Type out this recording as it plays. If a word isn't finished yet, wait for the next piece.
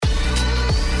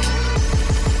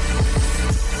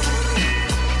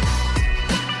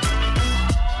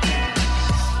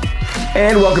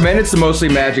And welcome in. It's the Mostly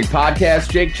Magic podcast.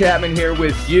 Jake Chapman here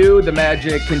with you. The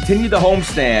Magic continue the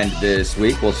homestand this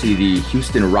week. We'll see the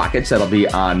Houston Rockets. That'll be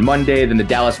on Monday. Then the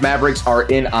Dallas Mavericks are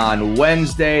in on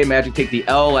Wednesday. Magic take the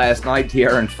L last night.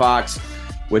 De'Aaron Fox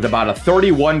with about a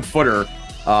 31-footer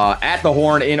at the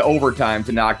horn in overtime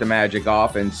to knock the Magic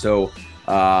off. And so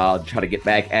I'll try to get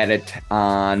back at it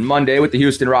on Monday with the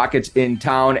Houston Rockets in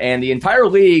town. And the entire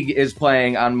league is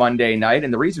playing on Monday night.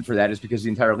 And the reason for that is because the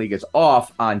entire league is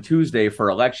off on Tuesday for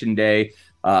Election Day.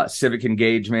 Civic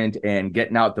engagement and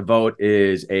getting out the vote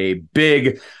is a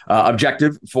big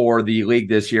objective for the league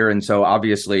this year. And so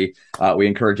obviously we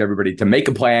encourage everybody to make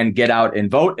a plan, get out and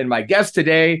vote. And my guest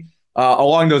today,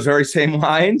 along those very same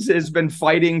lines, has been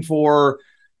fighting for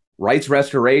rights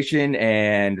restoration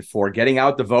and for getting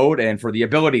out the vote and for the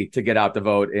ability to get out the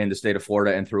vote in the state of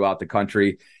Florida and throughout the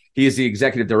country. He is the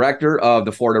executive director of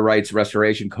the Florida Rights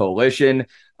Restoration Coalition.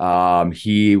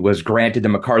 He was granted the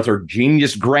MacArthur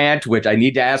Genius Grant, which I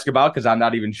need to ask about because I'm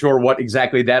not even sure what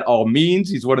exactly that all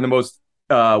means. He's one of the most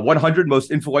 100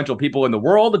 most influential people in the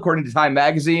world, according to Time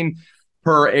Magazine,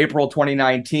 per April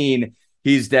 2019.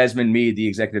 He's Desmond Meade, the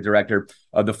executive director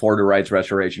of the Florida Rights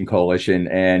Restoration Coalition,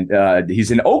 and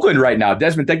he's in Oakland right now.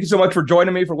 Desmond, thank you so much for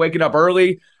joining me, for waking up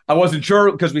early. I wasn't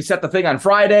sure because we set the thing on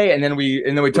Friday, and then we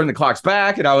turned the clocks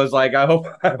back, and I was like, I hope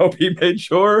he made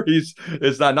sure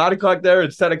it's not 9 o'clock there,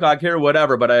 it's 10 o'clock here,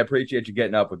 whatever. But I appreciate you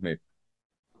getting up with me.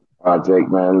 Jake,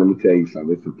 man, let me tell you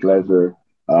something. It's a pleasure.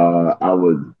 I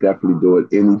would definitely do it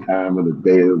any time of the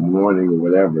day, or morning, or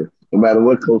whatever, no matter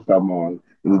what coast I'm on.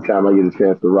 Anytime I get a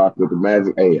chance to rock with the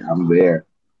Magic, hey, I'm there.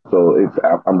 So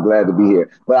I'm glad to be here.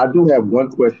 But I do have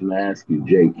one question to ask you,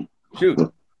 Jake. Shoot.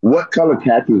 What color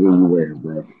khakis are you wearing,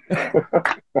 bro?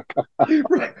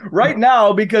 Right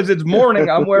now, because it's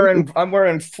morning, I'm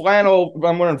wearing flannel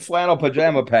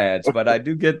pajama pants. But I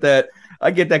do get that. I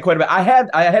get that quite a bit. I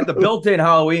had the built-in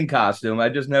Halloween costume. I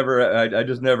just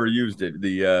never used it.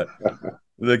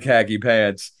 The khaki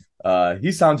pants.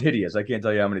 He sounds hideous. I can't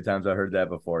tell you how many times I heard that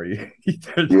before.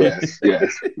 Yes.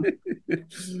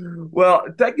 Well,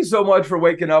 thank you so much for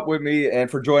waking up with me and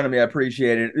for joining me. I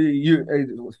appreciate it. You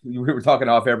were talking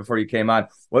off air before you came on.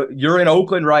 Well, you're in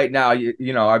Oakland right now.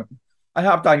 You know, I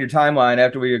hopped on your timeline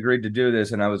after we agreed to do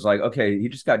this, and I was like, okay, he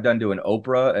just got done doing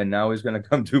Oprah, and now he's going to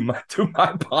come to my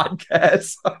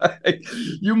podcast.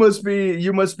 You must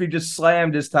be just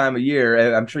slammed this time of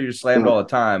year. I'm sure you're slammed all the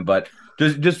time, but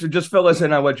just fill us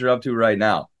in on what you're up to right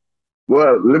now.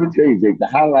 Well, let me tell you, Jake, the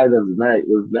highlight of the night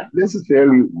was not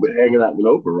necessarily hanging out with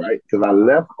Oprah, right? Because I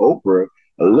left Oprah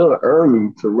a little early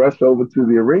to rush over to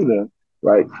the arena,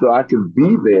 right? So I could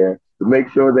be there to make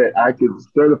sure that I could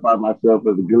certify myself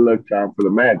as a good luck charm for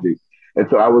the Magic. And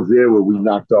so I was there when we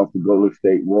knocked off the Golden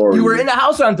State Warriors. You were in the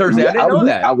house on Thursday. I didn't know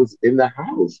that. I was in the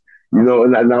house. You know,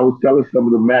 and I was telling some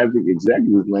of the Magic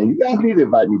executives, man, you guys need to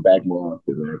invite me back more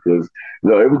often, man, because,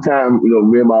 every time,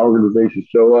 me and my organization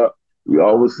show up, it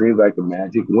always seems like the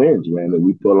Magic wins, man, and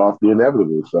we pull off the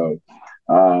inevitable. So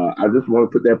I just want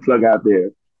to put that plug out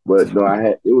there. But,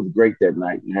 it was great that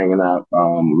night, hanging out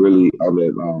really on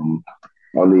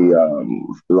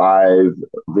the live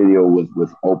video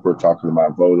with Oprah talking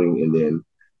about voting, and then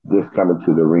just coming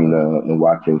to the arena and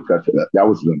watching that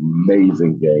was an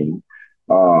amazing game.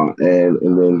 And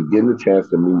then getting the chance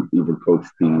to meet even Coach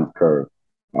Steve Kerr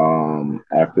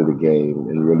after the game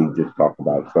and really just talk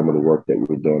about some of the work that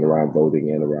we're doing around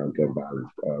voting and around gun violence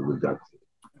reduction.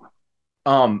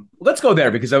 Let's go there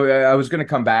because I was going to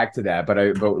come back to that, but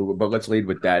let's lead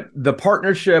with that. The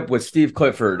partnership with Steve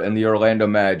Clifford and the Orlando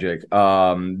Magic, the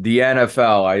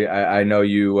NFL. I know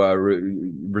you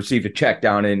received a check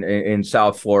down in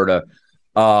South Florida.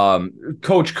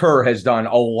 Coach Kerr has done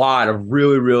a lot of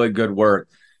really, really good work.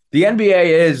 The NBA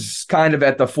is kind of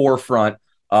at the forefront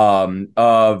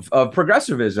of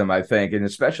progressivism, I think, and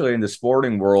especially in the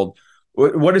sporting world.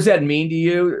 What does that mean to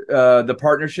you? The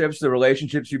partnerships, the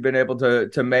relationships you've been able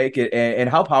to make, and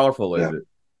how powerful is it?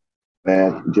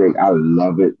 Man, Jake, I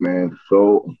love it, man.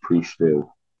 So appreciative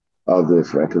of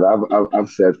this, man. Because I've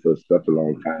said for such a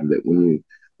long time that when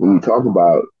you talk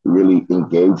about really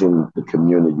engaging the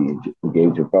community,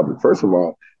 engaging public, first of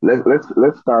all,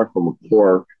 let's start from a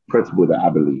core principle that I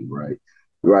believe, right,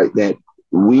 that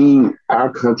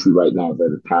our country right now is at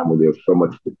a time where there's so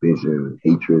much division and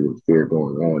hatred and fear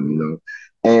going on,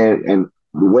 and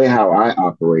the way how I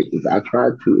operate is I try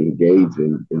to engage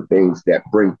in things that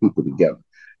bring people together.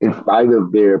 In spite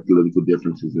of their political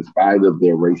differences, in spite of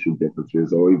their racial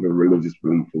differences, or even religious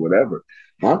beliefs or whatever,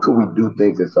 how can we do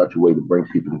things in such a way to bring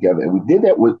people together? And we did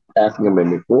that with Passing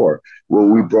Amendment 4, where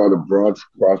we brought a broad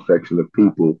cross-section of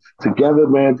people together,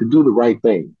 man, to do the right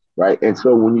thing, right? And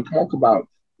so when you talk about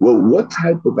Well, what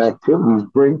type of activities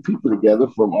bring people together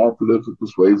from all political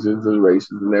persuasions and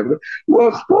races and everything?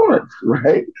 Well, sports,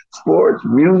 right? Sports,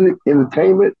 music,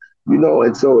 entertainment,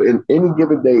 and so in any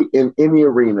given day, in any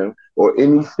arena or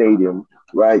any stadium,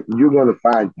 right, you're going to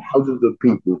find thousands of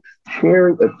people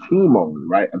cheering a team on,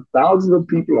 right? Thousands of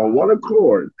people on one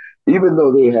accord, even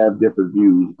though they have different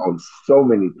views on so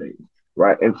many things.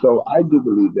 Right. And so I do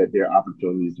believe that there are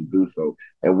opportunities to do so.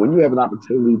 And when you have an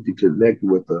opportunity to connect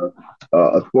with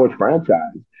a sports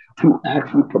franchise to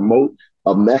actually promote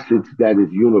a message that is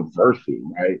universal,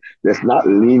 right? That's not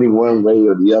leaning one way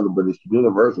or the other, but it's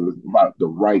universal. It's about the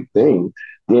right thing.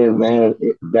 Then, man,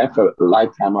 that's a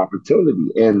lifetime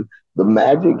opportunity. And the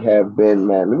Magic have been,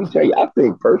 man, let me tell you, I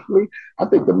think personally, I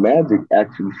think the Magic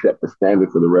actually set the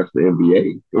standard for the rest of the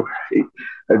NBA, right?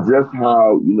 And just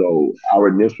how, our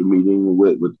initial meeting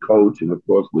with Coach and, of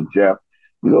course, with Jeff,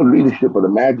 leadership of the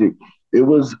Magic, it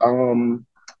was,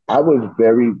 I was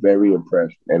very, very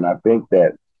impressed. And I think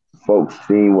that folks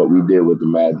seen what we did with the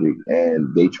Magic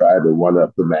and they tried to one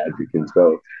up the Magic. And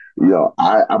so,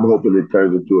 I'm hoping it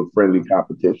turns into a friendly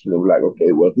competition of like,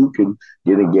 okay, well, who can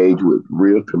get engaged with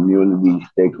real community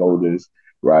stakeholders,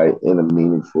 right, in a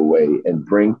meaningful way and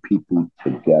bring people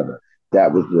together.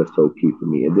 That was just so key for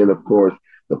me. And then, of course,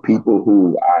 the people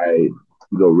who I,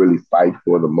 really fight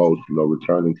for the most,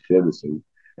 returning citizens.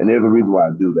 And there's a reason why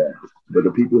I do that. But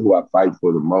the people who I fight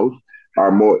for the most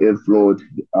are more influenced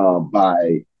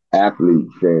by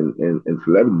athletes and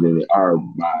celebrities than they are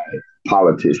by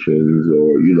politicians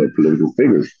or, political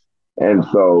figures. And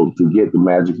so to get the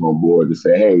Magic on board to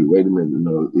say, hey, wait a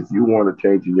minute, if you want to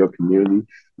change in your community,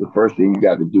 the first thing you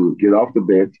got to do is get off the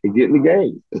bench and get in the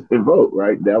game and vote,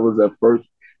 right? That was our first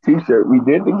T-shirt we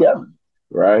did together,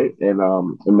 right? And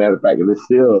as a matter of fact, it's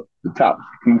still the top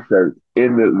T-shirt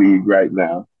in the league right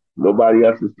now. Nobody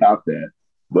else has topped that.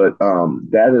 But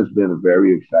that has been a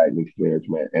very exciting experience,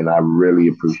 man. And I really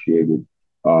appreciated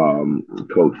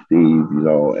Coach Steve,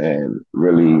 and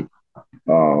really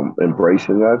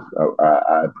embracing us.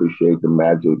 I appreciate the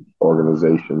Magic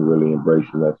organization really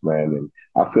embracing us, man. And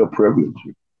I feel privileged.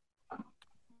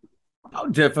 How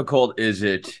difficult is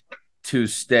it to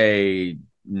stay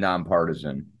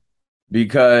nonpartisan?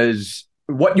 Because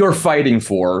what you're fighting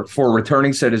for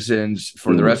returning citizens,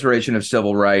 for the restoration of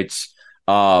civil rights,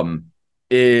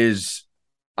 is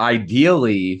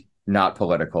ideally not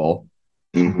political,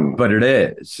 but it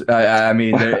is. I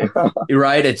mean,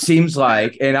 right? It seems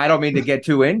like, and I don't mean to get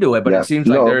too into it, but it seems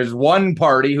like there's one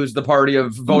party who's the party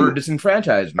of voter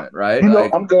disenfranchisement, right?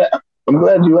 I'm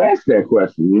glad you asked that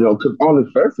question. Because on the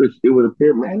surface, it would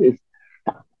appear, man,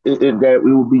 that it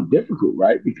would be difficult,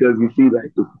 right? Because you see,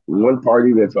 like the one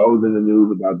party that's always in the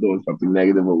news about doing something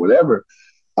negative or whatever.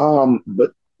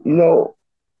 But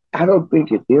I don't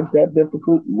think it is that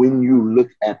difficult when you look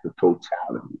at the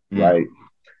totality, right?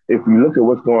 If you look at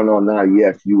what's going on now,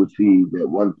 yes, you would see that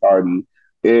one party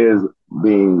is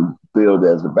being billed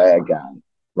as a bad guy,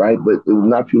 right? But it was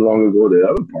not too long ago the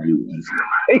other party was,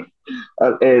 right?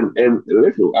 And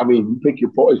listen, I mean, you pick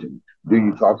your poison. Do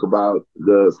you talk about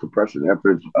the suppression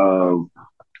efforts of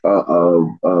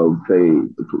say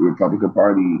the Republican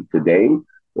Party today,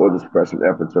 or the suppression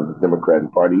efforts of the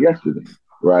Democratic Party yesterday,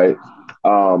 right?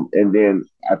 And then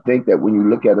I think that when you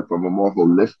look at it from a more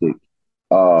holistic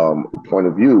point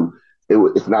of view,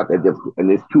 it's not that difficult. And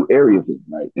there's two areas,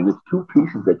 right? And there's two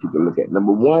pieces that you can look at.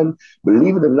 Number one,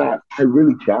 believe it or not, I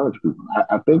really challenge people.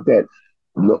 I think that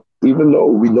even though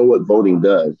we know what voting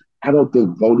does, I don't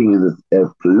think voting is as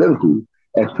political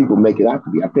as people make it out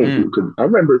to be. I think, because I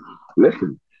remember,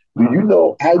 listen, do you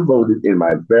know I voted in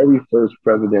my very first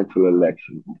presidential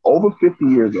election, over 50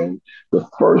 years ago, the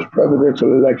first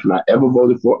presidential election I ever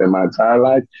voted for in my entire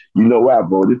life? You know where I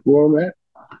voted for them at?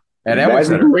 At Amway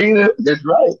Center. Arena. That's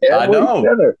right. I know.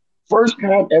 Center. First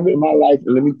time ever in my life.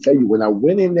 And let me tell you, when I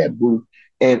went in that booth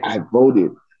and I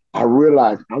voted, I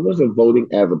realized I wasn't voting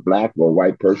as a black or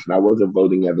white person. I wasn't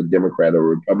voting as a Democrat or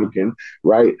Republican,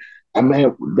 right? I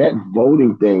mean, that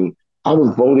voting thing, I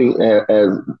was voting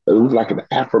as it was like an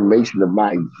affirmation of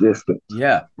my existence.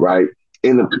 Yeah. Right.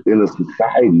 In a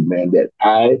society, man, that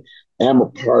I am a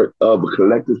part of a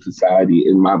collective society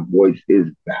and my voice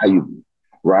is valuable.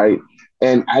 Right.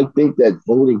 And I think that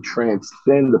voting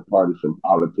transcends the partisan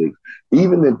politics,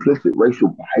 even implicit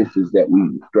racial biases that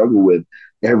we struggle with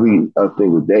every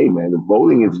single day, man. The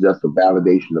voting is just a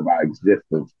validation of our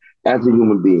existence as a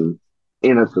human being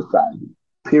in a society,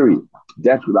 period.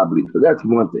 That's what I believe. So that's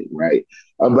one thing, right?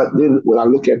 But then when I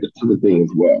look at the other thing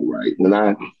as well, right? When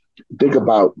I think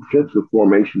about since the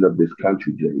formation of this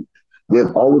country, Jay, there's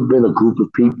always been a group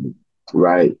of people,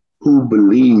 right, who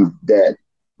believe that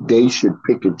they should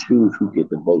pick and choose who get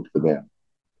the vote for them,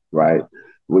 right?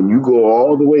 When you go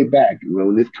all the way back,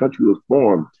 when this country was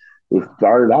formed, it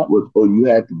started out with, oh, you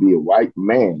had to be a white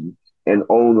man and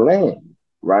own land,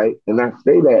 right? And I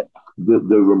say that to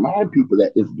remind people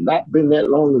that it's not been that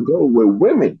long ago where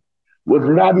women was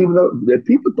not even that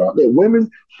people thought that women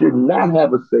should not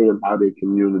have a say in how their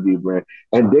community ran,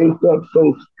 and they felt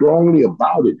so strongly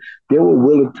about it. They were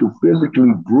willing to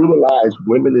physically brutalize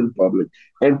women in public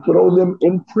and throw them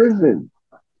in prison.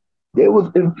 They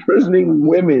was imprisoning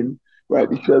women, right?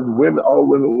 Because all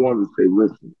women wanted to say,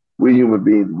 listen, we're human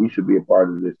beings. We should be a part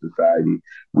of this society.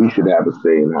 We should have a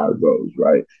say in how it goes,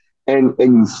 right? And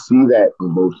you see that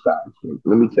on both sides.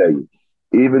 Let me tell you,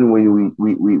 even when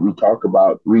we talk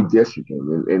about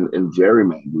redistricting and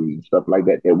gerrymandering and stuff like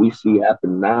that, that we see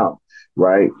happen now,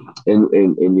 right? And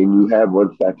then you have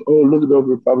one side, oh, look at those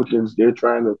Republicans. They're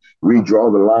trying to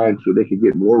redraw the line so they can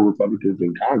get more Republicans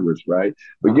in Congress, right?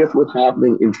 But guess what's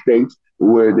happening in states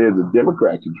where there's a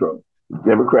Democrat control? The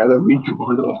Democrats are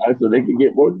redrawing the line so they can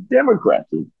get more Democrats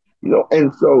in.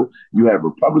 And so you have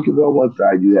Republicans on one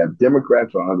side, you have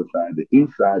Democrats on the other side, the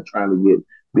east side trying to get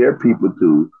their people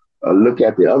to look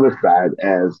at the other side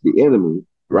as the enemy,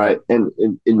 right? And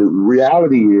the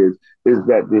reality is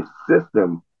that this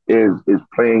system is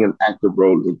playing an active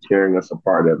role in tearing us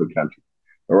apart as a country,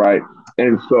 all right?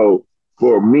 And so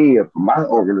for me and for my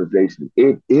organization,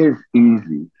 it is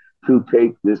easy to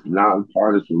take this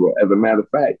nonpartisan role. As a matter of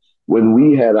fact, when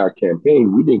we had our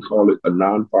campaign, we didn't call it a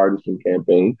nonpartisan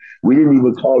campaign. We didn't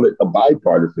even call it a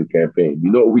bipartisan campaign.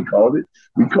 You know what we called it?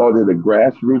 We called it a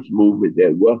grassroots movement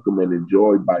that welcomed and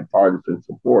enjoyed bipartisan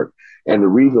support. And the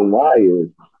reason why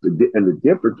is, the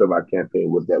difference of our campaign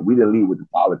was that we didn't lead with the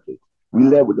politics. We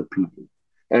led with the people.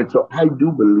 And so I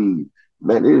do believe,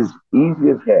 man, it is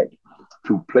easy as heck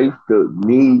to place the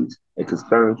needs and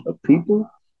concerns of people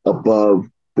above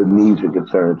the needs and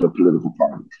concerns of political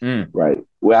parties, right?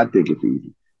 Well, I think it's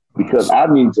easy because our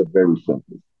needs are very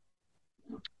simple.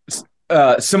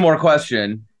 Similar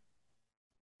question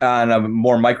on a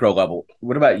more micro level.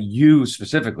 What about you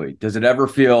specifically? Does it ever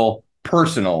feel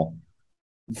personal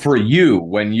for you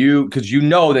when because you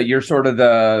know that you're sort of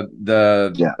the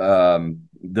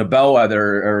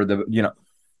bellwether, or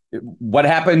what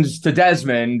happens to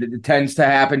Desmond tends to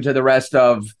happen to the rest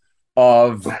of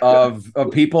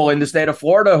people in the state of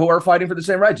Florida who are fighting for the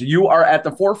same rights. You are at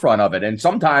the forefront of it. And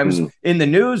sometimes in the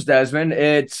news, Desmond,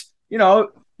 it's,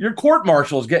 your court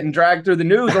martial's getting dragged through the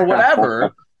news or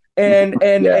whatever. and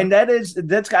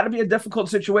that's got to be a difficult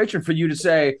situation for you to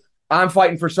say, I'm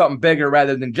fighting for something bigger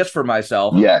rather than just for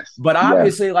myself. Yes. But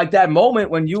obviously, like that moment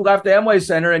when you left Amway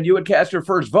Center and you would cast your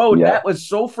first vote, that was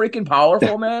so freaking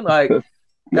powerful, man. Like,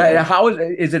 how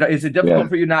is it difficult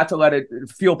for you not to let it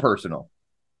feel personal?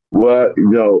 Well,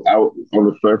 on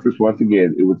the surface, once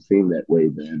again, it would seem that way,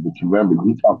 man. But you remember,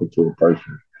 you talking to a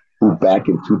person who back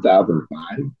in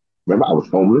 2005, remember, I was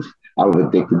homeless. I was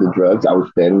addicted to drugs. I was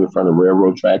standing in front of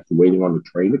railroad tracks waiting on the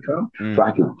train to come so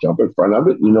I could jump in front of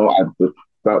it. I just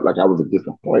felt like I was a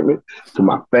disappointment to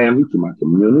my family, to my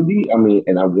community. I mean,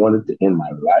 and I wanted to end my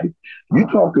life. You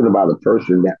talking about a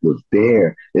person that was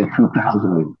there in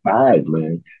 2005,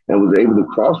 man, and was able to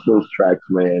cross those tracks,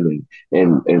 man,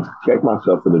 and check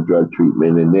myself in the drug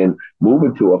treatment, and then move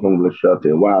into a homeless shelter.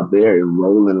 And while there,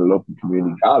 enroll in a local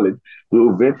community college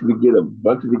to eventually get a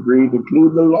bunch of degrees,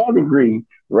 including a law degree,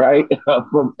 right,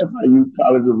 from FIU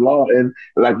College of Law. And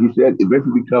like you said,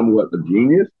 eventually become a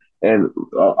genius. And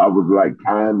I was like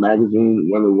Time Magazine,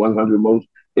 one of the 100 most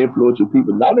influential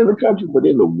people, not in the country, but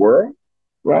in the world,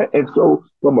 right? And so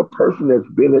from a person that's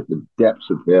been at the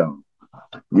depths of hell,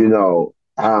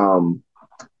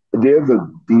 there's a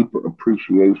deeper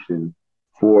appreciation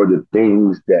for the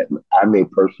things that I may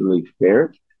personally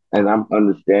experience. And I'm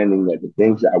understanding that the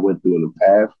things that I went through in the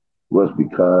past was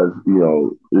because,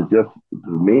 it's just,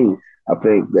 to me, I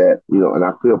think that, and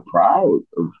I feel proud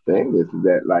of saying this, is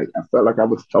that, like, I felt like I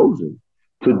was chosen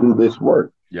to do this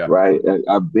work, right? And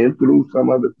I've been through some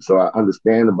of it, so I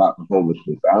understand about the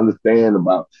homelessness. I understand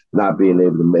about not being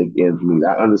able to make ends meet.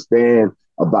 I understand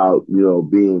about,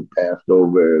 being passed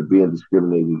over, being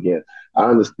discriminated against. I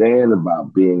understand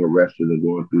about being arrested and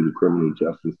going through the criminal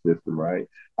justice system, right?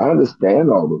 I understand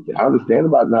all of it. I understand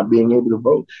about not being able to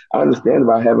vote. I understand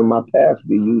about having my past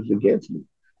be used against me.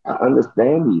 I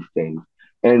understand these things.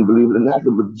 And believe it or not,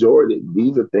 the majority,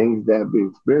 these are things that have been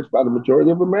experienced by the majority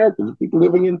of Americans, people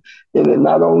living in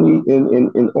not only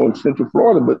on Central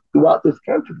Florida, but throughout this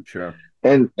country. Sure.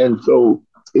 And so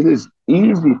it is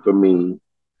easy for me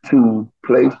to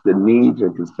place the needs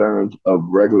and concerns of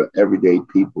regular, everyday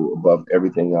people above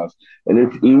everything else. And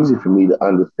it's easy for me to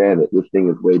understand that this thing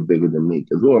is way bigger than me.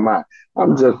 Because who am I?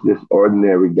 I'm just this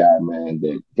ordinary guy, man,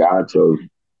 that God chose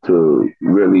to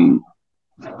really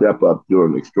step up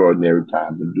during extraordinary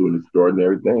times and doing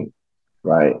extraordinary things,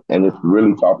 right? And it's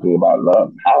really talking about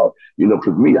love. How,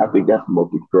 because me, I think that's the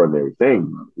most extraordinary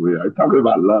thing. We are talking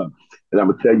about love. And I'm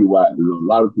going to tell you why. A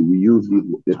lot of people, we use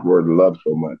this word love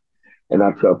so much. And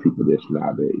I tell people this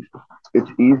nowadays. It's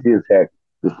easy as heck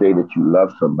to say that you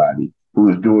love somebody who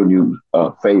is doing you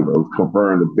a favor,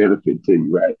 conferring a benefit to you,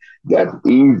 right? That's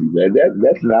easy, man.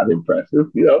 That's not impressive,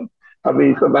 I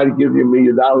mean, somebody gives you $1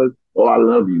 million. Oh, I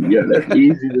love you. Yeah, that's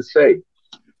easy to say,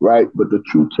 right? But the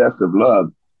true test of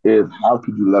love is how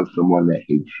could you love someone that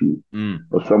hates you,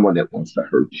 or someone that wants to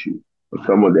hurt you, or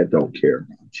someone that don't care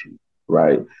about you,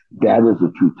 right? That is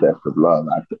the true test of love,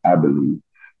 I believe,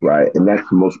 right? And that's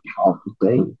the most powerful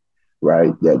thing,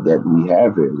 right? That we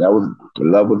have here.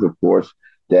 Love was a force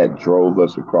that drove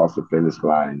us across the finish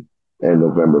line in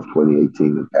November of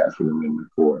 2018 and passing Amendment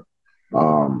 4.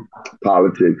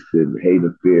 Politics and hate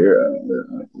and fear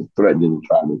threatening to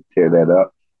try to tear that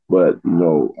up. But,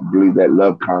 I believe that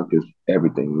love conquers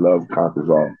everything. Love conquers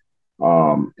all.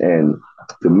 And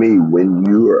to me, when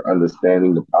you are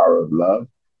understanding the power of love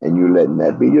and you're letting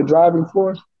that be your driving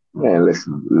force, man,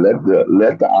 listen, let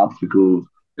the obstacles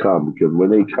come, because when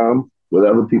they come, what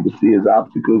other people see as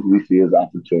obstacles, we see as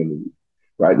opportunities,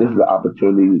 right? This is the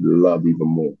opportunity to love even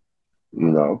more, you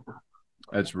know?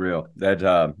 That's real.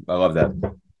 I love that.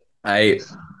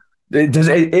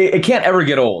 It can't ever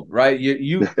get old, right?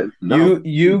 You No.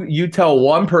 you tell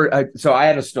one so I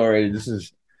had a story. This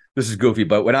is goofy,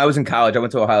 but when I was in college, I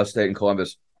went to Ohio State in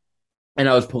Columbus, and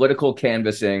I was political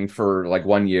canvassing for like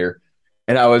 1 year,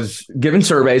 and I was giving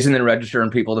surveys and then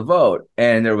registering people to vote.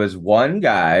 And there was one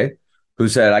guy who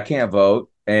said I can't vote,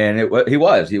 and he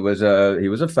was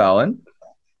a felon.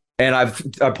 And I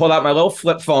pulled out my little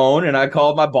flip phone and I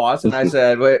called my boss and I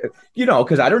said, wait,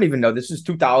 because I don't even know, this is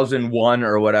 2001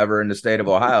 or whatever in the state of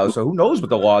Ohio. So who knows what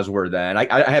the laws were then?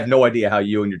 I have no idea how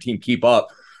you and your team keep up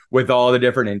with all the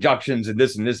different injunctions and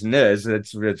this and this and this.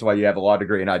 That's why you have a law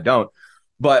degree and I don't.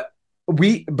 But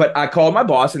I called my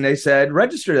boss and they said,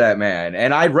 register that man.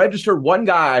 And I registered one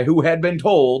guy who had been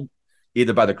told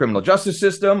either by the criminal justice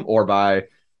system or by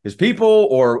his people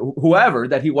or whoever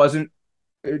that he wasn't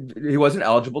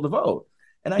eligible to vote.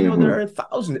 And I know there are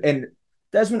thousands. And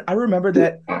Desmond, I remember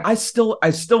that I still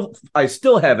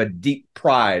have a deep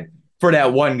pride for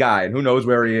that one guy. And who knows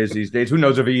where he is these days? Who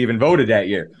knows if he even voted that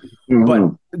year?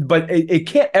 But it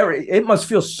can't ever, it must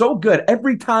feel so good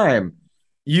every time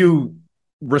you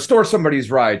restore somebody's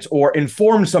rights or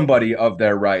inform somebody of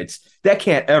their rights. That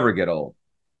can't ever get old.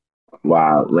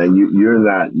 Wow, man, you're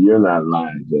not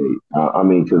lying, Jay. I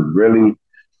mean, because really,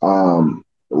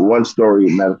 one story,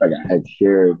 matter of fact, I had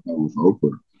shared with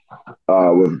Oprah,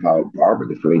 was about Barbara,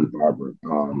 this lady Barbara.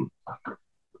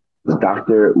 The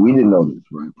doctor, we didn't know this,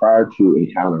 right? Prior to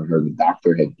encountering her,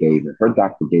 her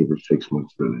doctor gave her 6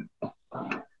 months to live.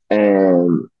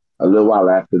 And a little while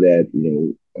after that,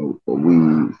 we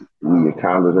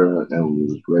encountered her and we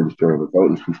was registering to vote,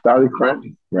 and she started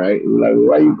crying, right? We were like,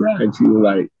 why are you crying? She was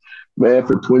like, man,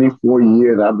 for 24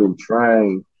 years, I've been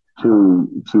trying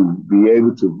to be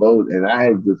able to vote, and I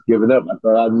had just given up. I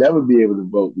thought I'd never be able to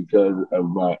vote because of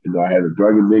my, I had a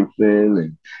drug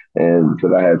addiction and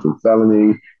because I had some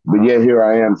felonies. But yet here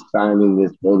I am signing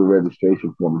this voter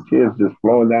registration form. Tears just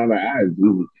flowing down her eyes.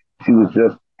 She was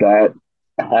just that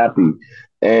happy.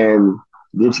 And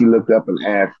then she looked up and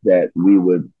asked that we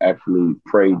would actually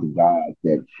pray to God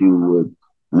that she would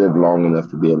live long enough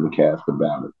to be able to cast a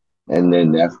ballot. And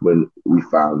then that's when we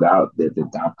found out that the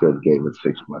doctor gave her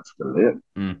 6 months to live,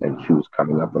 and she was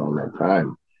coming up on that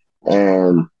time.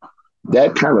 And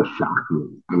that kind of shocked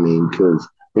me. I mean, because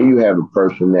here you have a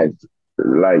person that's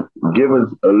like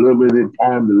given a little bit of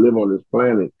time to live on this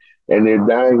planet, and their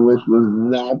dying wish was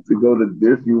not to go to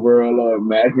Disney World or a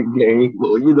Magic game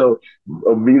or,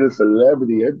 or meet a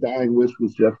celebrity. Their dying wish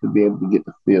was just to be able to get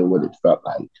to feel what it felt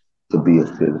like to be a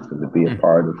citizen, to be a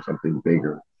part of something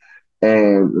bigger.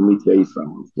 And let me tell you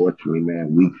something. Unfortunately,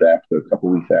 man, a couple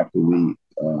weeks after we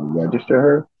registered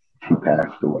her, she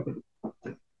passed away.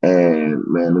 And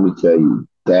man, let me tell you,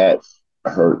 that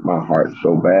hurt my heart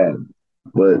so bad.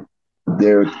 But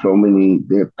there are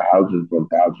thousands and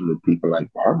thousands of people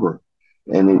like Barbara.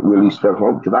 And it really struck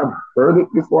home because I've heard it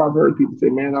before. I've heard people say,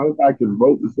 man, I hope I can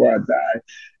vote before I die.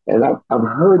 And I've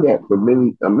heard that for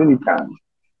many times.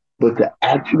 But to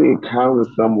actually encounter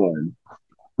someone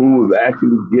who was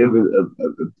actually given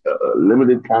a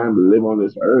limited time to live on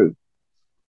this earth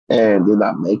and did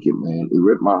not make it, man. It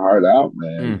ripped my heart out,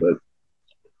 man. But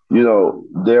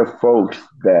there are folks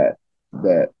that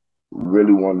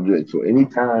really want to do it. So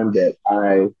anytime that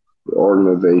I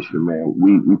organization, man.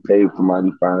 We paid for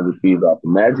mighty fines and fees off. The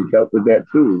Magic helped with that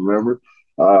too. Remember,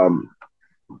 um,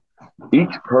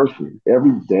 each person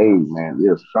every day, man.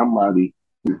 There's somebody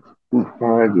whose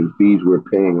fines and fees we're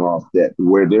paying off that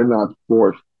where they're not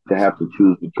forced to have to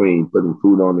choose between putting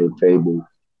food on their table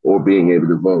or being able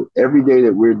to vote. Every day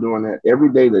that we're doing that,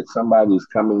 every day that somebody is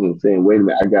coming and saying, wait a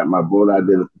minute, I got my voter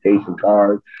identification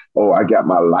card, or I got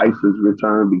my license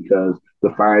returned because the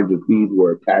fines and fees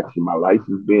were attached to my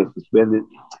license being suspended.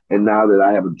 And now that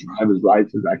I have a driver's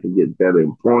license, I can get better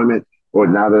employment. Or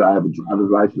now that I have a driver's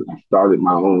license, I started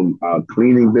my own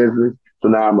cleaning business. So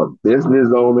now I'm a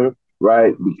business owner,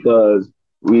 right? Because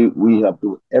we have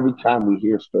to, every time we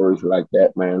hear stories like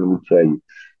that, man, let me tell you,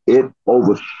 it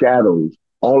overshadows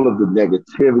all of the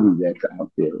negativity that's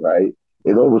out there, right?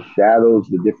 It overshadows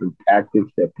the different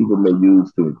tactics that people may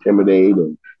use to intimidate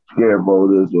or scare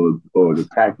voters, or the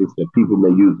tactics that people may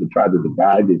use to try to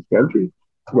divide this country,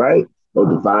 right? Or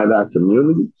divide our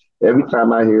community. Every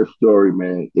time I hear a story,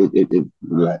 man, it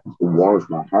warms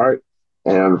my heart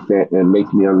and understand and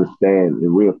makes me understand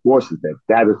and reinforces that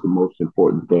that is the most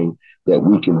important thing that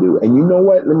we can do. And you know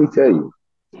what? Let me tell you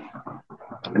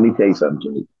something,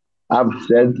 Jake. I've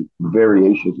said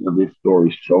variations of this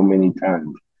story so many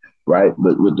times, right?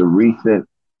 But with the recent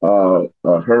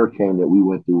hurricane that we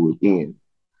went through with Ian,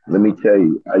 let me tell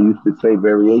you, I used to say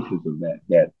variations of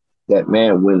that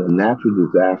man, when a natural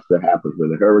disaster happens,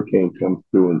 when a hurricane comes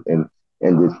through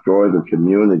and destroys a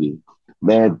community,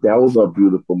 man, those are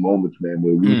beautiful moments, man,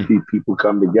 where we see people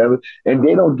come together and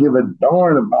they don't give a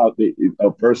darn about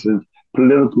a person's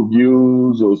political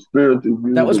views or spiritual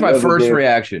views. That was my first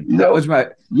reaction. That was my.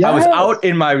 Yes. I was out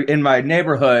in my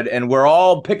neighborhood, and we're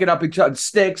all picking up each other's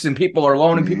sticks, and people are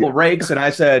loaning people rakes, and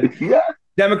I said,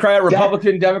 Democrat,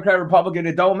 Republican,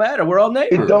 it don't matter. We're all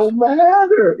neighbors. It don't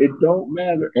matter. It don't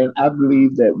matter. And I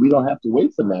believe that we don't have to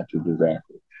wait for natural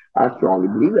disaster. I strongly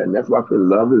believe that. And that's why I feel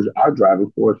love is our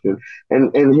driving force.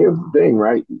 And here's the thing,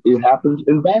 right? It happens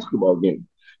in basketball games.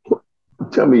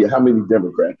 Tell me how many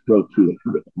Democrats go to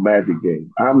the Magic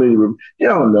game. How many? You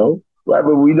don't know, right?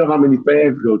 But we know how many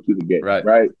fans go to the game,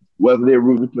 right? Whether they're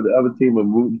rooting for the other team or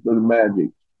rooting for the Magic,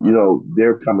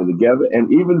 they're coming together.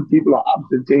 And even people on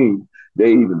opposite teams, they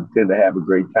even tend to have a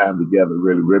great time together,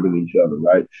 really ribbing each other,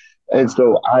 right? And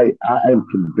so I am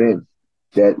convinced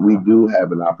that we do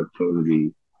have an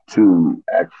opportunity to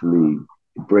actually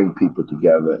bring people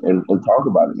together and talk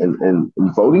about it. And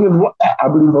voting is one, I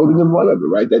believe voting is one of it,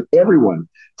 right? That everyone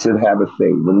should have a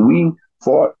say. When we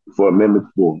fought for Amendment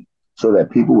 4, so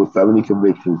that people with felony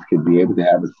convictions could be able to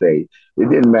have a say, it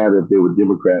didn't matter if they were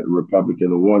Democrat or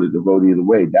Republican or wanted to vote either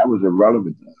way. That was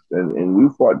irrelevant to us. And we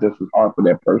fought just as hard for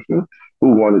that person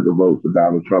who wanted to vote for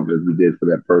Donald Trump as we did for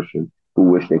that person who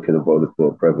wished they could have voted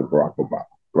for President Barack Obama,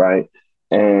 right?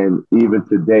 And even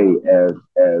today,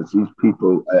 as these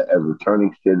people, as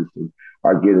returning citizens,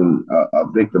 are getting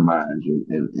victimized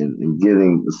and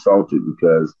getting assaulted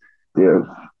because they're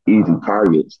easy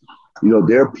targets,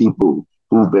 there are people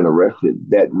who've been arrested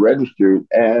that registered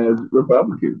as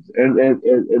Republicans and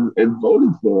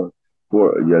voted for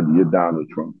your Donald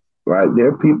Trump, right? There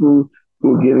are people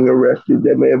who are getting arrested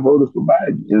that may have voted for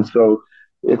Biden, and so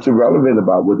it's irrelevant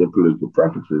about what their political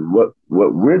preference is. What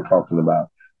we're talking about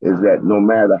is that no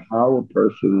matter how a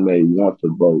person may want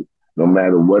to vote, no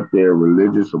matter what their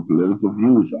religious or political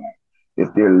views are,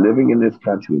 if they're living in this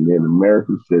country and they're an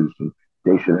American citizen,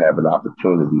 they should have an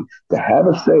opportunity to have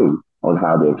a say on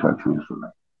how their country is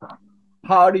run.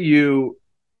 How do you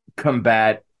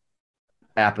combat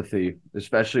apathy,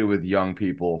 especially with young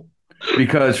people?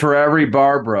 Because for every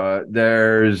Barbara,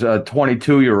 there's a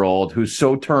 22-year-old who's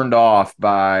so turned off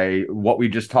by what we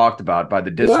just talked about, by the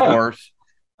discourse.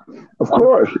 Of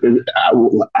course, I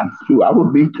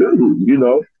would be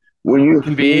too. When you it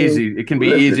can be easy. It can be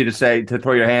easy to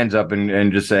throw your hands up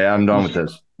and just say, "I'm done with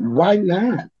this." Why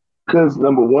not? Because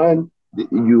number one,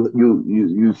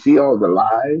 you see all the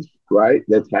lies, right?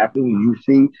 That's happening. You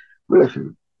see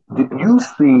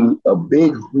a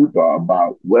big hoopah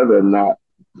about whether or not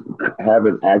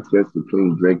having access to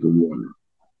clean drinking water,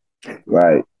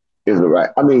 right, is it right?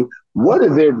 I mean, what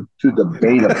is there to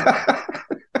debate about?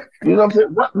 You know what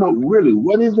I'm saying?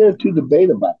 What is there to debate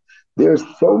about? There's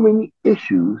so many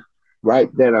issues, right,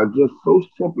 that are just so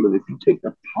simple. And if you take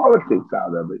the politics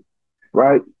out of it,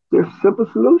 right, there's simple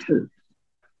solutions.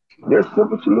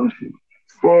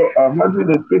 For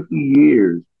 150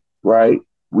 years, right,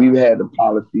 we've had the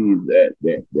policies that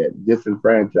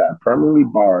disenfranchise, permanently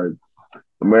barred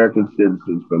American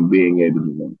citizens from being able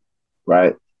to vote,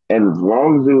 right? And as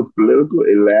long as it was political,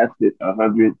 it lasted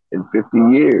 150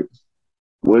 years.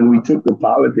 when we took the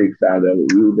politics out of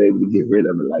it, we were able to get rid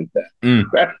of it like that.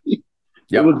 Mm. Right? It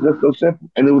Yep. was just so simple.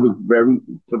 And it was a very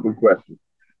simple question.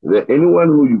 Is there anyone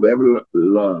who you've ever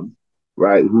loved,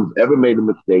 right, who's ever made a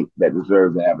mistake that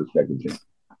deserves to have a second chance?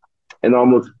 And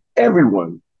almost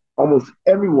everyone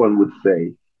would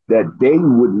say that they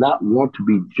would not want to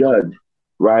be judged,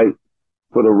 right,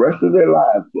 for the rest of their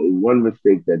lives for one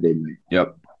mistake that they made.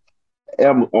 Yep.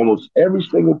 Almost every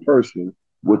single person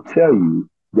would tell you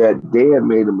that they have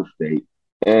made a mistake,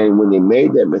 and when they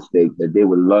made that mistake, that they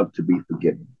would love to be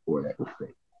forgiven for that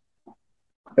mistake.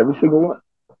 Every single one.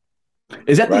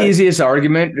 Is that the Right. easiest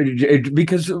argument?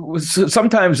 Because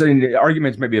sometimes,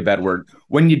 arguments may be a bad word.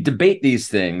 When you debate these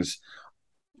things,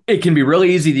 it can be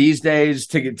really easy these days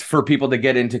for people to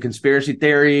get into conspiracy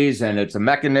theories, and it's a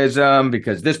mechanism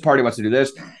because this party wants to do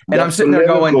this. And I'm sitting there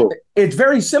going, it's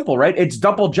very simple, right? It's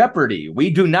double jeopardy. We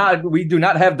do not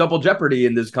have double jeopardy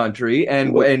in this country,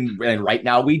 and right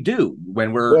now we do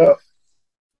when we're. Well,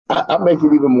 I'll make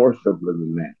it even more simpler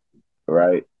than that,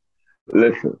 right?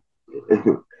 Listen,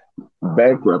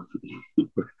 bankruptcy.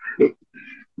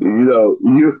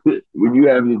 When you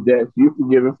have your debts, you're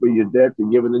forgiven for your debts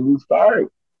and given a new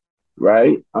start,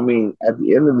 right? I mean, at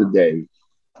the end of the day,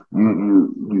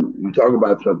 you talk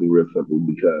about something real simple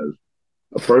because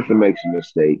a person makes a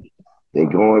mistake, they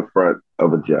go in front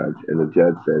of a judge, and the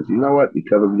judge says, you know what,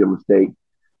 because of your mistake,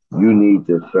 you need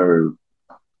to serve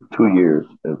 2 years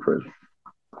in prison.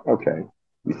 Okay,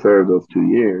 you serve those 2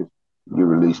 years, you're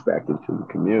released back into the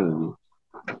community.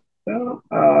 Well,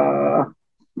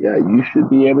 yeah, you should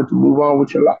be able to move on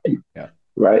with your life. Yeah.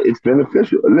 Right? It's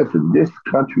beneficial. Listen, this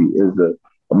country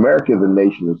America is a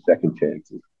nation of second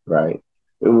chances, right?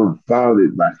 It was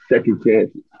founded by second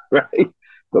chances, right?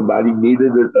 Somebody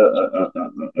needed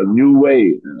a new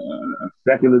way, a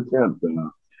second attempt,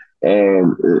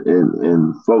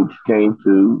 and folks came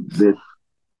to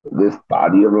this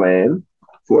body of land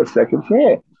for a second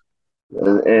chance,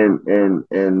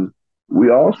 and we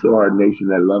also are a nation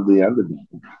that love the underdog,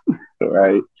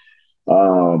 right?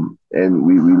 And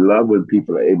we love when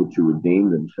people are able to redeem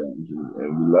themselves,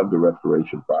 and we love the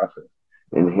restoration process.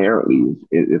 Inherently,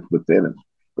 it's within us.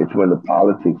 It's when the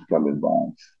politics come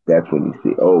involved. That's when you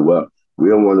see, oh, well, we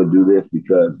don't want to do this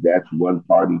because that's one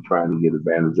party trying to get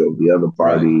advantage of the other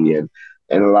party. Right.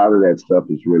 And a lot of that stuff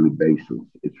is really baseless.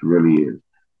 It really is.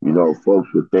 Folks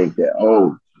would think that,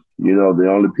 the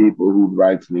only people whose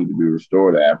rights need to be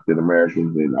restored are African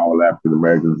Americans, and all African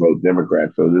Americans vote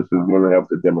Democrat. So this is going to help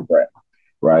the Democrats,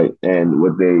 right? And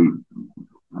what they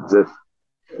just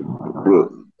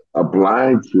are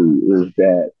blind to is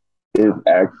that it's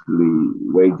actually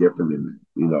way different than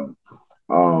that.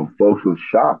 Folks were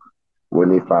shocked when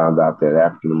they found out that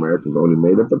African Americans only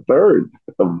made up a third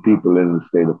of people in the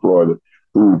state of Florida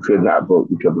who could not vote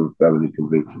because of felony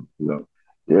conviction.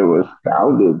 They were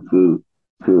astounded to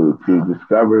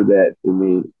discover that,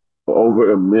 over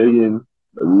 1 million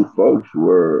of these folks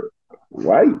were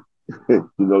white. They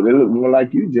look more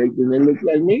like you, Jake, than they look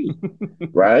like me,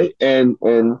 right? And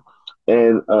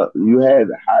you had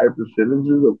higher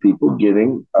percentages of people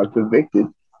getting convicted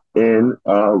in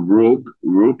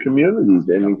rural communities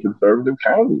and in conservative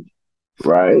counties,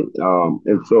 right?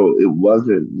 And so it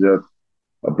wasn't just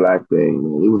a black thing;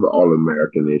 it was an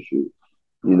all-American issue.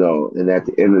 And at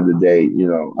the end of the day,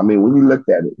 when you looked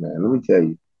at it, man, let me tell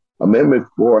you, Amendment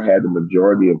 4 had the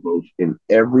majority of votes in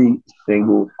every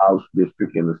single House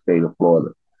district in the state of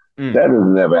Florida. That has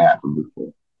never happened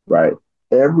before, right?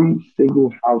 Every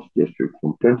single House district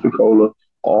from Pensacola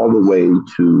all the way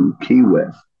to Key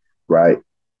West, right,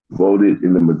 voted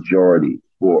in the majority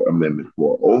for Amendment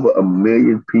 4. Over 1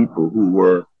 million people who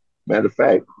were, matter of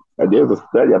fact, there's a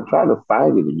study, I'm trying to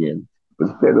find it again, but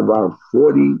it said about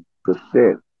 40%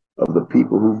 of the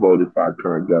people who voted for our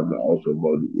current governor also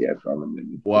voted yes on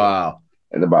Amendment 4. Wow.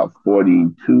 And about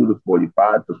 42 to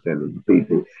 45% of the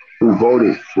people who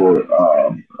voted for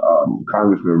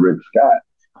Congressman Rick Scott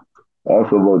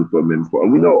also voted for Amendment 4.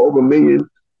 And we know over 1 million,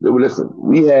 listen,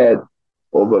 we had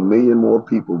over 1 million more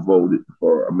people voted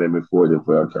for Amendment 4 than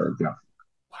for our current governor,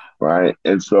 right?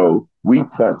 And so we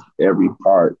touched every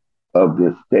part of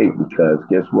this state because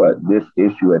guess what? This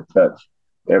issue had touched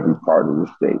every part of the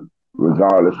state,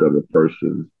 regardless of the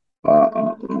person's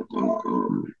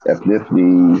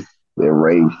ethnicity, their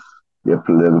race, their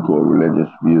political or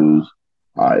religious views.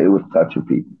 It was touching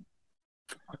people.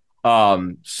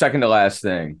 Second to last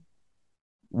thing.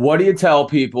 What do you tell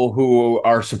people who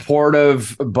are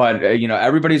supportive, but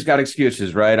everybody's got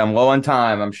excuses, right? I'm low on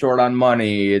time. I'm short on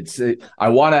money. I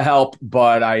want to help,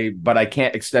 but I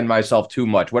can't extend myself too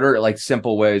much. What are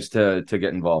simple ways to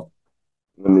get involved?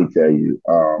 Let me tell you.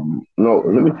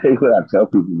 Let me tell you what I tell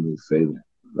people when they say that.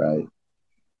 right?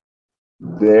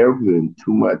 There been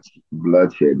too much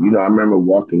bloodshed. I remember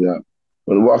walking up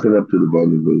to the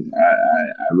voting booth.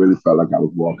 I really felt like I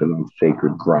was walking on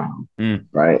sacred ground,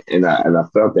 right? And I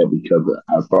felt that because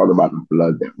I thought about the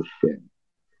blood that was shed,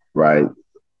 right?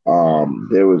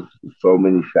 There was so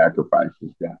many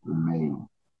sacrifices that were made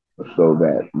so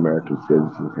that American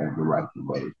citizens had the right to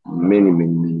vote. Many,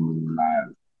 many, many, many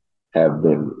lives have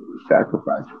been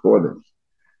sacrificed for this.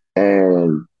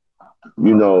 And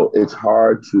it's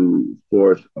hard to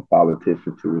force a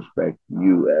politician to respect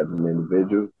you as an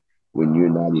individual when you're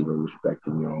not even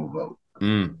respecting your own vote,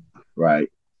 right?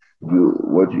 If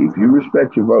you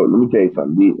respect your vote, let me tell you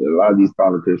something. A lot of these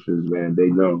politicians, man, they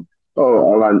know.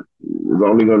 It's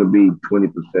only going to be 20%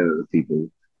 of the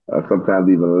people, sometimes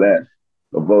even less,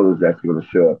 of voters that's going to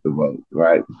show up to vote,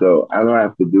 right? So I don't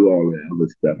have to do all that other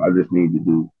stuff. I just need to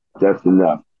do just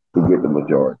enough to get the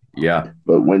majority. Yeah.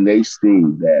 But when they see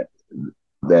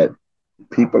that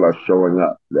people are showing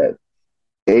up, that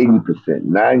 80%,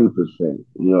 90%,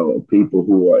 of people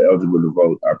who are eligible to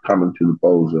vote are coming to the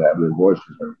polls and having their voices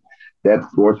heard, that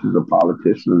forces a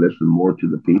politician to listen more to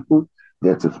the people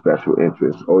than to special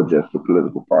interests or just the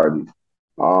political parties.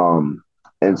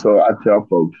 And so I tell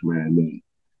folks, man, that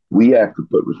we have to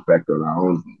put respect on our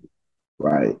own vote,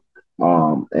 right?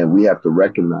 And we have to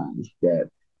recognize that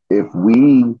if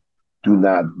we do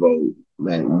not vote,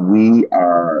 man, we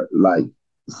are like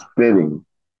spitting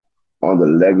on the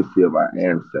legacy of our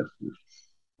ancestors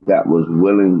that was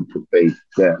willing to face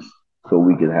death so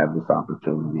we can have this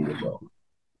opportunity to vote,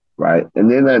 right? And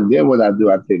then what I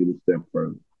do, I take it a step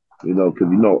further,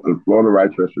 because in Florida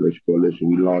Rights Restoration Coalition,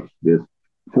 we launched this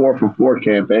 4 for 4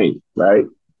 campaign, right?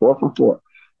 4 for 4.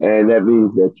 And that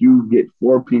means that you get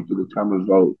 4 people to come and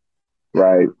vote,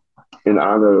 right, in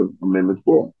honor of Amendment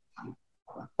 4.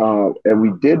 And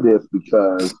we did this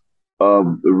because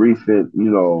of the recent,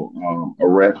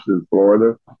 arrests in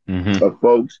Florida of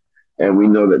folks. And we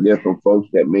know that there's some folks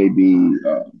that may be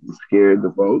scared to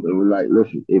vote. And we're like,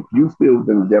 listen, if you feel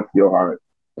from the depth of your heart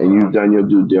and you've done your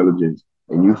due diligence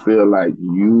and you feel like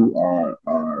you are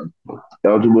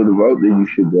eligible to vote, then you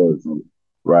should go and vote,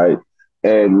 right?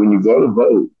 And when you go to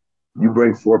vote, you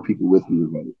bring 4 people with you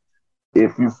to vote.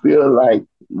 If you feel like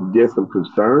there's some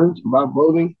concerns about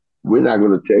voting, we're not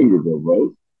going to tell you to go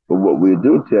vote. But what we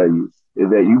do tell you is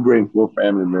that you bring 4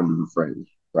 family members and friends,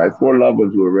 right? 4 loved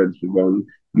ones who are registered voters.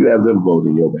 You have them vote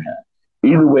on your behalf.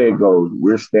 Either way it goes,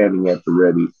 we're standing at the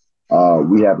ready.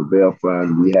 We have a bail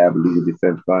fund. We have a legal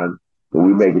defense fund. But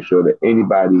we're making sure that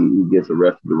anybody who gets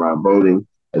arrested around voting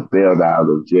is bailed out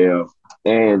of jail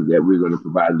and that we're going to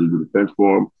provide legal defense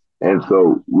for them. And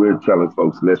so we're telling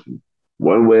folks, listen,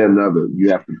 one way or another, you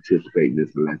have to participate in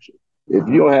this election. If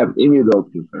you don't have any of those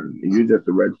concerns and you're just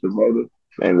a registered voter,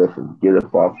 man, listen, get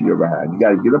up off your behind. You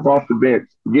got to get up off the bench,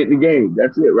 get in the game.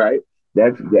 That's it, right?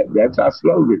 That's our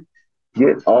slogan.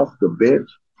 Get off the bench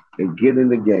and get in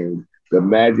the game. The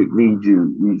Magic needs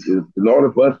you. In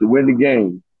order for us to win the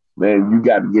game, man, you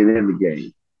got to get in the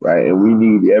game, right? And we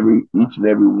need each and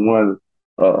every one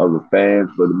of the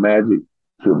fans for the Magic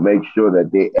to make sure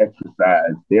that they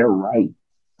exercise their right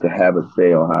to have a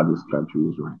say on how this country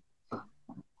is run.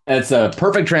 That's a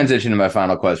perfect transition to my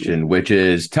final question, which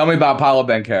is, tell me about Paolo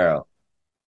Banchero.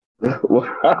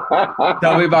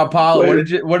 Tell me about Paolo.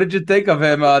 What did you think of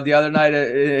him the other night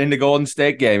in the Golden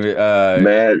State game?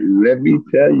 Man, let me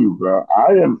tell you, bro.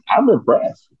 I'm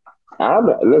impressed.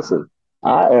 Listen,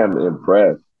 I am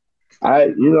impressed.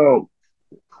 I'm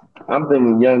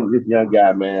thinking this young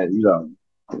guy, man.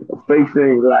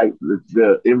 Facing like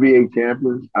the NBA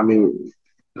champions. I mean,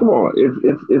 come on,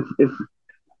 it's.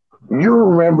 You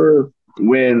remember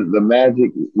when the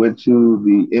Magic went to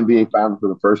the NBA Finals for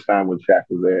the first time when Shaq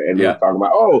was there, and they were talking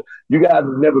about, oh, you guys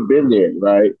have never been there,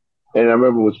 right? And I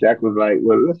remember when Shaq was like,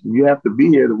 well, listen, you have to be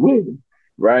here to win,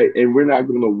 right? And we're not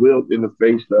going to wilt in the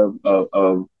face of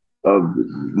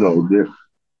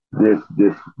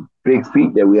this big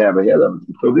feat that we have ahead of us.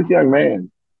 So this young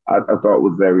man, I thought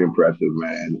was very impressive,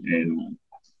 man. And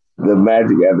the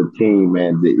Magic as a team,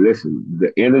 man,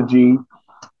 the energy,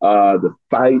 the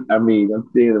fight. I mean, I'm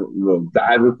seeing them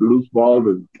diving for loose balls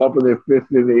and pumping their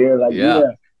fists in the air like,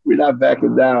 we're not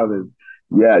backing down. And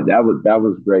that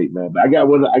was great, man. But I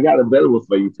got a better one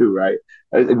for you too, right?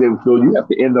 And then, so you have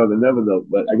to end on another note,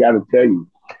 but I got to tell you,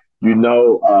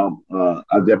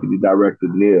 our deputy director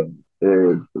Neil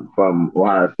is from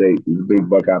Ohio State. He's a big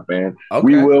Buckeye fan. Okay.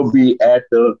 We will be at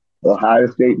the Ohio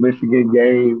State Michigan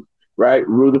game, right?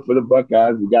 Rooting for the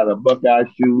Buckeyes. We got our Buckeye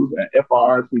shoes,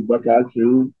 FRC Buckeye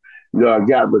shoes. I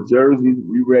got my jerseys.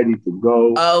 We ready to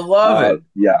go. I love it.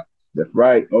 Yeah, that's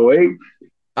right. 08.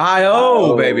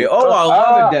 IO, baby. Oh, I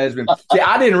love it, Desmond. See,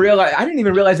 I didn't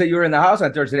even realize that you were in the house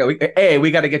on Thursday.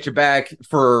 We got to get you back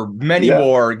for many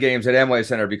more games at Amway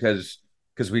Center because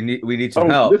we need some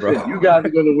help, listen, bro. You guys are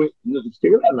gonna win.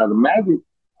 Check it out now. The Magic.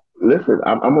 Listen,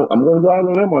 I'm going to go out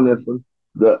on a limb on this one.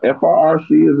 The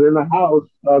FRRC is in the house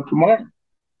tomorrow,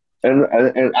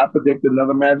 and I predict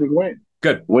another Magic win.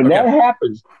 Good. When that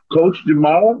happens, Coach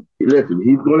Jamal, listen,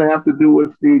 he's going to have to do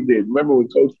what Steve did. Remember when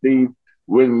Coach Steve,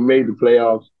 when we made the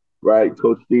playoffs, right?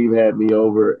 Coach Steve had me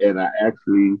over, and I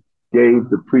actually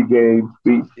gave the pregame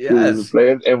speech to the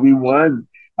players, and we won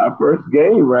our first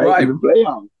game, right. In the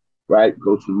playoffs, right?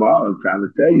 Coach Jamal, I'm trying to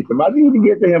tell you, somebody need to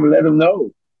get to him and let him know.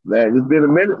 Man, it's been a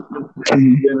minute since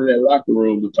he's been in that locker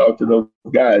room to talk to those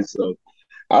guys. So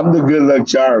I'm the good luck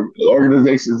charm. The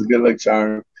organization's a good luck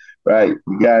charm, right?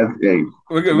 You guys, hey,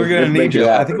 we're gonna need you.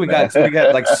 I think we got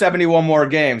like 71 more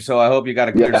games, so I hope you got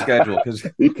a clear schedule because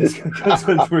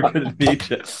we're gonna need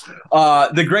you.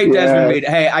 The great Desmond Meade.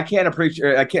 Hey, I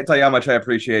can't tell you how much I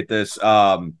appreciate this.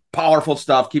 Powerful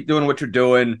stuff. Keep doing what you're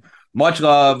doing. Much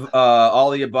love. All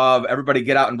the above. Everybody,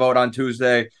 get out and vote on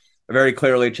Tuesday. Very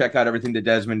clearly, check out everything that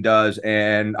Desmond does,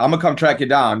 and I'm gonna come track you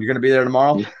down. You're gonna be there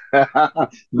tomorrow?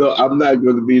 No, I'm not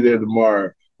gonna be there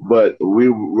tomorrow, but we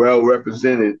well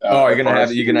represented. You're gonna have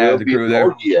the crew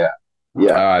there. Oh, yeah. All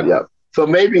right. Yeah. So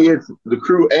maybe it's the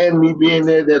crew and me being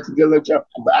there. That's a good luck job.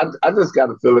 But I just got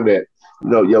a feeling that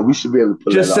we should be able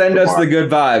to just send us the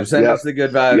good vibes. Send us the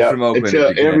good vibes from Oakland.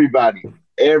 And tell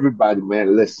everybody,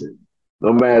 man, listen.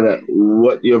 No matter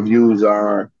what your views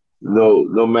are.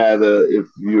 No matter if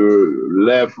you're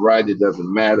left, right, it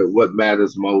doesn't matter. What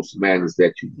matters most, man, is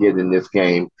that you get in this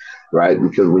game, right?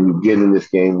 Because when you get in this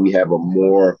game, we have a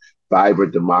more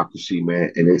vibrant democracy,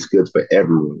 man, and it's good for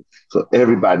everyone. So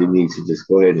everybody needs to just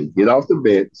go ahead and get off the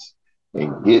bench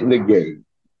and get in the game,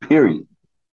 period.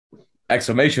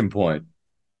 Exclamation point.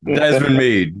 Desmond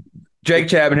Meade. Jake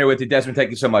Chapman here with you. Desmond,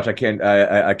 thank you so much. I can't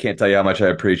tell you how much I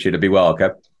appreciate it. Be well, okay?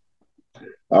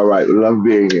 All right. Love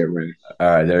being here, man. All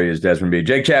right. There he is, Desmond Meade.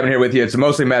 Jake Chapman here with you. It's the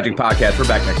Mostly Magic podcast. We're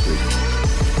back next week.